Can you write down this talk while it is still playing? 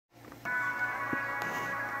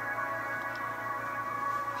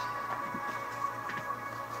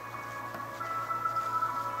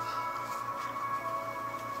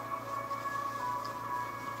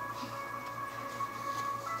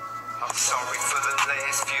sorry for the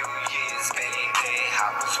last few years, baby.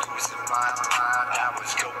 I was losing my mind, I was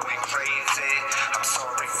going crazy. I'm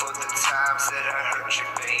sorry for the times that I hurt you,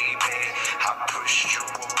 baby. I pushed you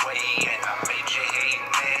away and I made you hate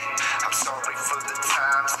me. I'm sorry for the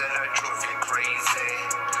times that I drove you crazy.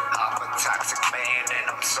 I'm a toxic man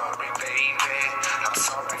and I'm sorry, baby. I'm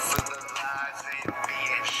sorry for the lies and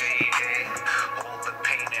being shady. All the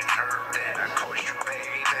pain and hurt that I caused you,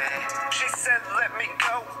 baby. She said, let me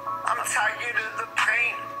go. I'm tired of the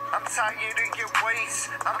pain. I'm tired of your ways.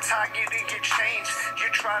 I'm tired of your change. You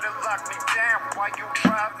try to lock me down while you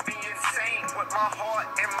drive me insane. With my heart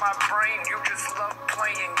and my brain, you just love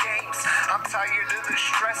playing games. I'm tired of the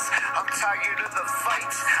stress. I'm tired of the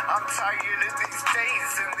fights. I'm tired of these days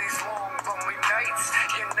and these long, lonely nights.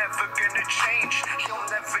 You're never gonna change. You'll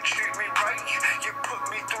never treat me right. You put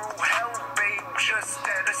me through hell, babe, just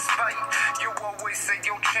out of spite. You always say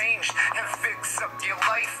you'll change and fix up your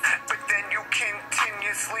life, but then you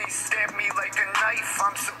continuously stab me like a knife.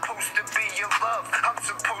 I'm supposed to be your love. I'm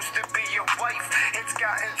supposed to be your wife. It's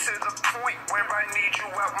gotten to the point where I need you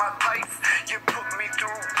out my life. You put me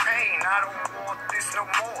through pain. I don't want this no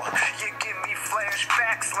more. You give me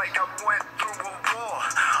flashbacks like I went through a war.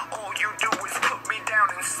 All you do is put me down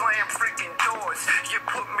and slam freaking doors. You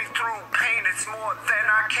put me through pain. It's more than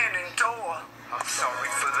I can endure. I'm sorry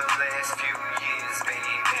for the last few years,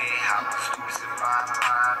 baby. I was losing my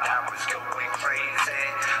mind. I was going crazy.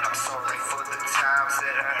 I'm sorry for the times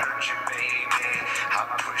that I hurt you, baby. I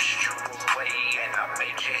pushed you away and I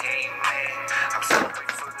made you hate me. I'm sorry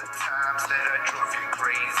for the times that I drove you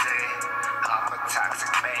crazy. I'm a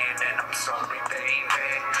toxic man and I'm sorry,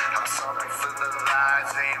 baby. I'm sorry for the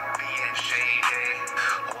lies and being shady.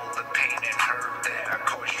 All the pain and hurt that I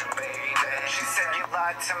caused you, baby. She said you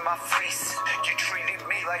lied to my face. You treated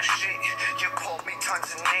me like shit. You called me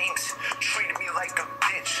tons of names. Treated me like a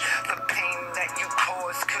bitch. The pain that you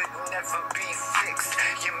caused could never be fixed.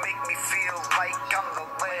 You make me feel like I'm the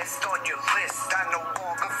last on your list. I no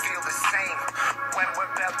longer feel the same when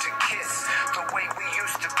we're about to kiss. The way we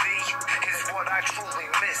used to be is what I truly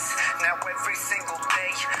miss. Now every single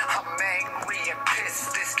day I'm angry and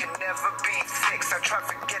pissed. This can never be fixed. I try to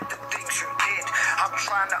forget the things you did. I'm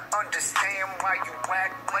trying to understand why you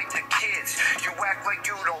act like the kids. You act like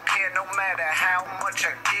you don't care no matter how much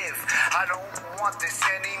I give. I don't want this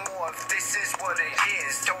anymore if this is what it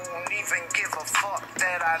is. Don't even give a fuck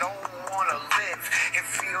that I don't wanna live. It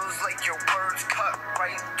feels like your words cut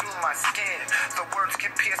right through my skin. The words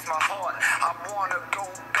can pierce my heart. I wanna go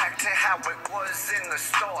back to how it was in the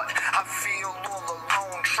start. I feel all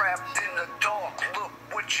alone, trapped in the dark. Look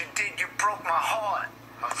what you did, you broke my heart.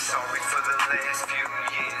 I'm sorry for the last few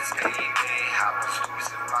years, baby. I was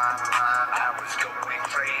losing my mind. I was going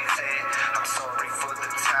crazy. I'm sorry for the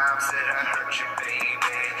times that I hurt you,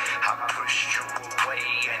 baby. I pushed you away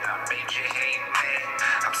and I made you hate me.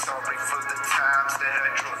 I'm sorry for the times that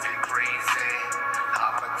I drove you crazy.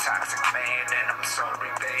 I'm a toxic man and I'm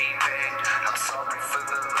sorry, baby. I'm sorry for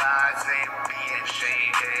the lies and being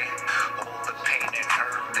shady. All the pain and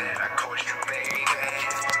hurt that I caused you, baby.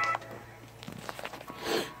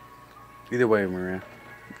 Either way, Maria.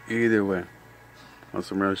 Either way. On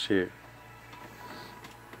some real shit.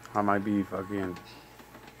 I might be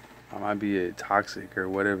a toxic or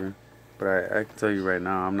whatever. But I can tell you right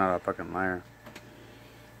now, I'm not a fucking liar.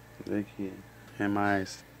 Look here. In my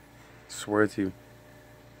eyes. Swear to you.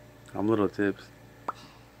 I'm little tips.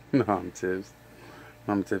 No, I'm tips.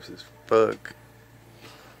 I'm tips as fuck.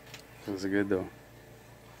 It was good though.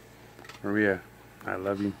 Maria, I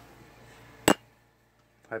love you.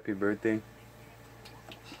 Happy birthday.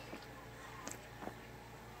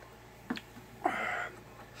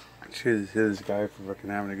 Cheers to this guy for fucking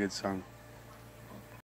having a good song.